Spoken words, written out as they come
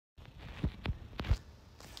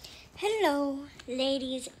Hello,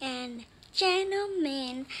 ladies and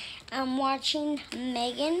gentlemen. I'm watching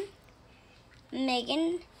Megan,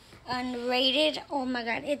 unrated. Oh my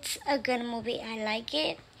god, it's a good movie. I like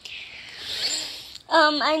it.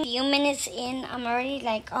 I'm a few minutes in. I'm already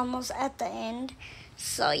like almost at the end.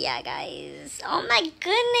 So yeah, guys. Oh my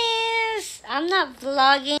goodness, I'm not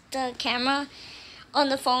vlogging. The camera on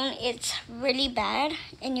the phone, it's really bad,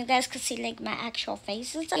 and you guys could see like my actual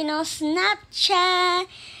faces. Snapchat.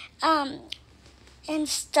 And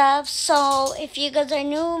stuff. So if you guys are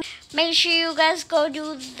new, make sure you guys go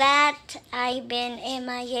do that. I've been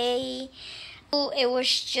MIA. It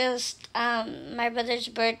was just my brother's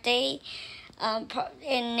birthday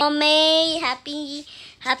in May. Happy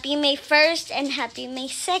May 1st and happy May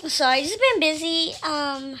 2nd. So I just been busy.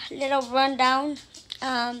 Little rundown.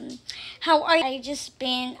 How are you? I just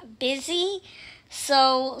been busy.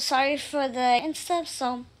 So sorry for the and stuff.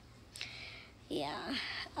 So yeah.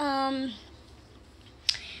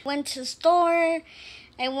 Went to the store.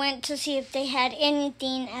 I went to see if they had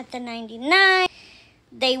anything at the 99.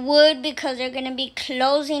 They would, because they're going to be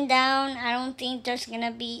closing down. I don't think there's going to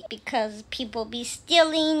be, because people be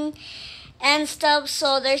stealing and stuff.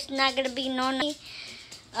 So there's not going to be no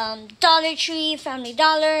Dollar Tree, Family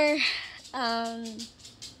Dollar, you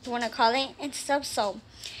want to call it, and stuff. So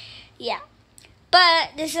yeah.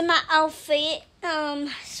 But this is my outfit.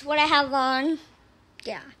 It's what I have on.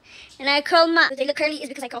 Yeah. And I curled they look curly is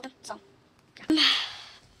because I curled them. So yeah.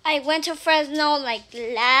 I went to Fresno like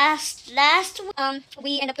last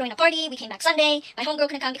we ended up throwing a party. We came back Sunday. My homegirl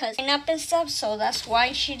couldn't come because up and stuff, so that's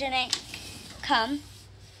why she didn't come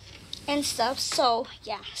and stuff. So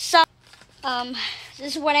yeah. So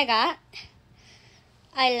this is what I got.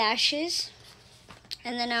 Eyelashes.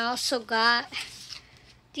 And then I also got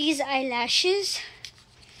these eyelashes.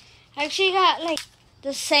 I actually got like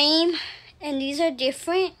the same, and these are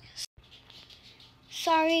different.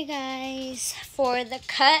 Sorry guys for the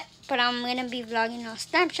cut, but I'm gonna be vlogging on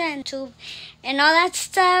Snapchat and YouTube and all that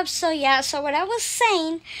stuff. So yeah, so what I was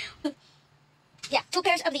saying, yeah, 2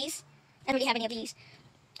 pairs of these. I don't really have any of these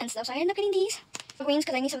and stuff, so I ended up getting these for greens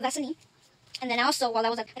because I need some Vaseline. And then also, while I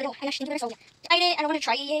was like, I don't know, eyelash skincare, so yeah, I did. I don't want to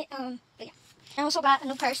try it yet, but yeah. I also got a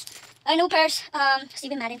new purse,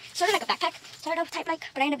 Stephen Madden, sort of like a backpack, sort of type like,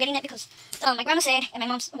 but I ended up getting it because my grandma said, and my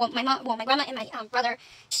grandma and my brother,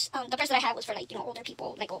 the purse that I had was for like, older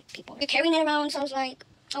people, like old people. You're carrying it around, so I was like,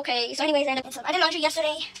 okay. So anyways, I did laundry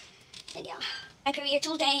yesterday, and yeah, my career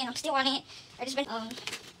Tuesday, and I'm still on it. I just been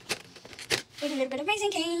with a little bit of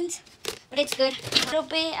Raising Cane's, but it's good. A little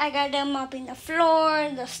bit. I got them mopping the floor,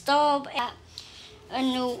 the stove, a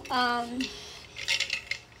new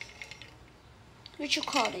what you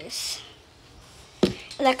call this?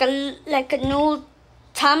 Like a new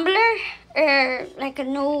tumbler, or like a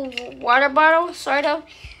new water bottle, sort of.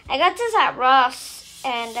 I got this at Ross,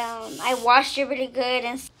 and I washed it really good,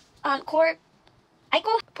 and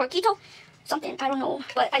Porquito, something, I don't know,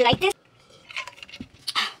 but I like this.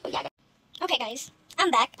 But yeah. Okay guys,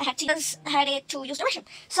 I'm back. I had to use the restroom.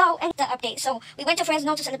 So, and the update. So we went to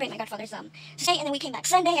Fresno to celebrate my godfather's day, and then we came back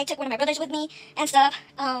Sunday. I took one of my brothers with me and stuff.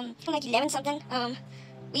 Like 11 something.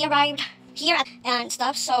 We arrived here and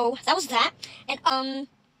stuff. So that was that. And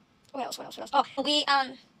what else? Oh, we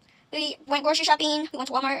went grocery shopping. We went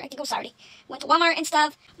to Walmart. I think it was Saturday. Went to Walmart and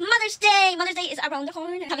stuff. Mother's Day is around the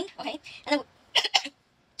corner. Coming. Okay. And then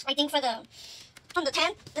I think on the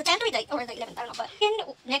 10th or the 11th, I don't know, but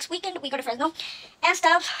next weekend we go to Fresno and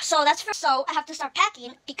stuff. So so I have to start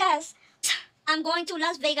packing because I'm going to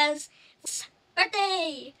Las Vegas.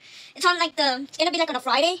 Birthday. It's on it's gonna be like on a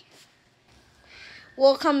Friday.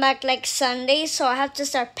 We'll come back like Sunday, so I have to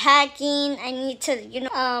start packing. I need to,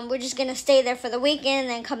 we're just gonna stay there for the weekend and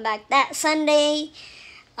then come back that Sunday.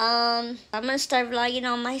 I'm gonna start vlogging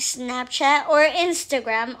on my Snapchat or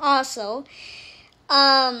Instagram also.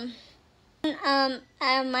 My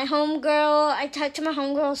homegirl, I talked to my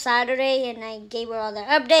homegirl Saturday and I gave her all the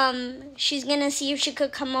updates. She's gonna see if she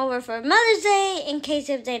could come over for Mother's Day in case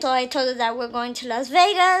if they. So I told her that we're going to Las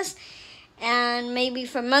Vegas, and maybe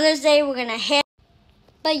for Mother's Day we're gonna head.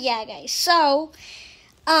 But yeah, guys. So,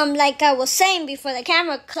 like I was saying before the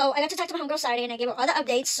camera, so I got to talk to my homegirl Saturday and I gave her all the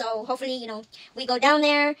updates. So hopefully, we go down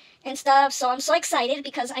there and stuff. So I'm so excited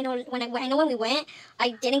because I know when we went,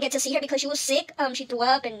 I didn't get to see her because she was sick. She threw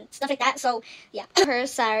up and stuff like that. So yeah, her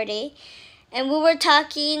Saturday, and we were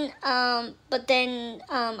talking. But then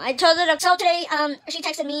I told her. So today, she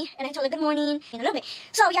texted me and I told her good morning in a little bit.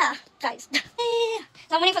 So yeah, guys. So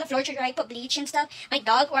I'm waiting for the floor to dry, put bleach and stuff. My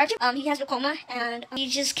dog, he has glaucoma and he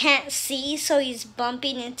just can't see, so he's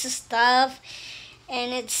bumping into stuff,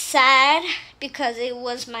 and it's sad because it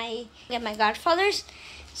was my godfather's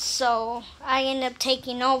so I end up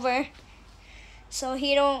taking over. So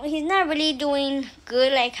he's not really doing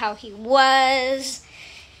good like how he was.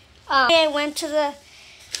 I went to the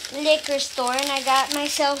liquor store and I got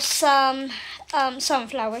myself some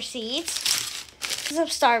sunflower seeds, some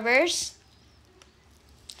Starburst,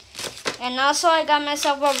 and also I got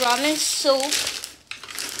myself a ramen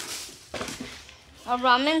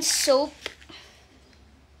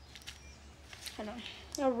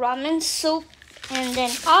soup. And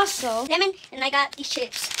then also lemon, and I got these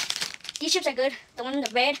chips. These chips are good. The one in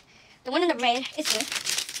the red is good.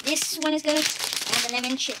 This one is good, and the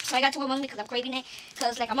lemon chip. So I got two of them because I'm craving it.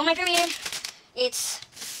 Because like I'm on my period, it's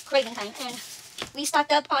craving time, and we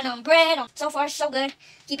stocked up on bread. So far, so good.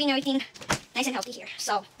 Keeping everything nice and healthy here.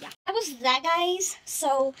 So yeah, that was that, guys.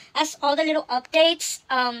 So that's all the little updates.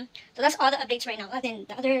 So that's all the updates right now. Other than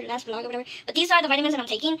the other last vlog or whatever. But these are the vitamins that I'm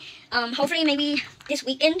taking. Hopefully maybe this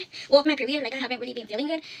weekend. Well, my period, like I haven't really been feeling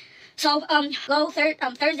good. So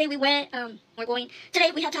Thursday we went. We're going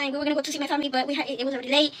today. We have time. We were gonna go to see my family, but it was already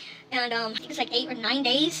late, and I think it's like 8 or 9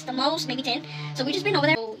 days the most, maybe 10. So we just been over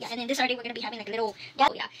there. So, yeah, and then this Saturday we're gonna be having like a little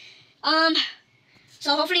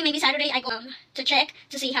So hopefully maybe Saturday I go to check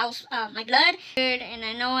to see how's my blood. And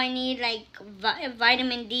I know I need like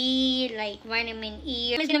vitamin D, like vitamin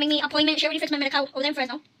E. It's gonna make me an appointment. She already fixed my medical over there in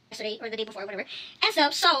Fresno yesterday or the day before, whatever, and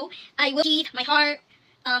stuff. So I will keep my heart.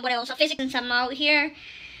 What else? Physics, since I'm out here.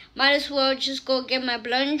 Might as well just go get my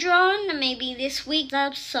blood drawn maybe this week.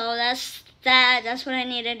 So that's what I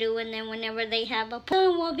need to do. And then whenever they have a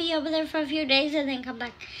appointment, we'll be over there for a few days and then come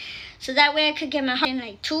back. So that way I could get my heart in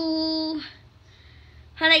like 2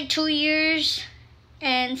 years.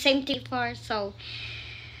 And same thing for. So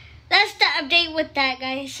that's the update with that,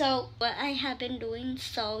 guys. So what I have been doing.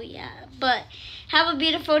 So yeah. But have a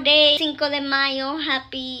beautiful day. 5 de Mayo.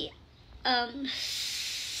 Happy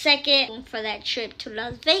second for that trip to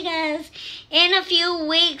Las Vegas in a few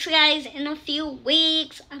weeks, guys. In a few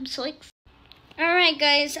weeks. I'm so excited. Alright,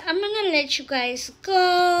 guys, I'm gonna let you guys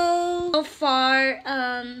go so far.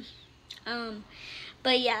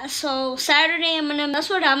 But yeah, so Saturday that's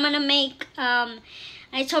what I'm gonna make.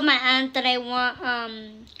 I told my aunt that I want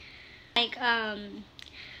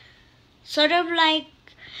sort of like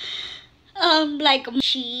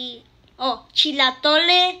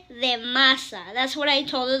chilatole de masa. That's what I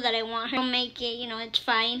told her that I want her to make it. You know, it's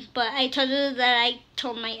fine. But I told her that I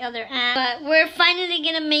told my other aunt. But we're finally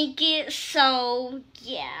gonna make it. So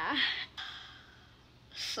yeah.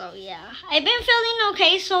 I've been feeling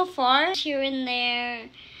okay so far. Here and there.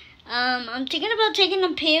 I'm thinking about taking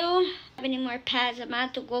a pill. Have any more pads? I'm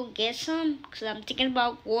about to go get some because I'm thinking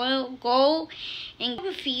about go and have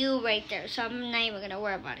a few right there. So I'm not even gonna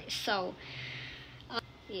worry about it. So.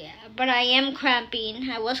 Yeah, but I am cramping.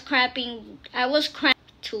 I was cramping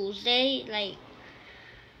Tuesday. Like,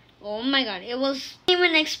 oh my god, it was. I can't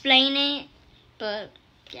even explain it, but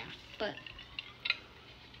yeah, but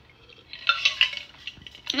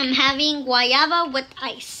I'm having guayaba with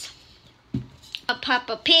ice. I'll pop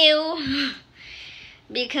a pill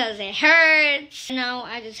because it hurts. No,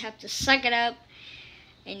 I just have to suck it up.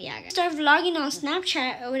 And yeah, I start vlogging on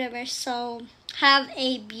Snapchat or whatever. So have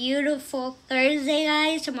a beautiful Thursday,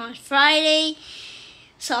 guys. Tomorrow's Friday.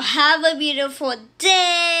 So have a beautiful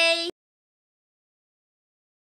day.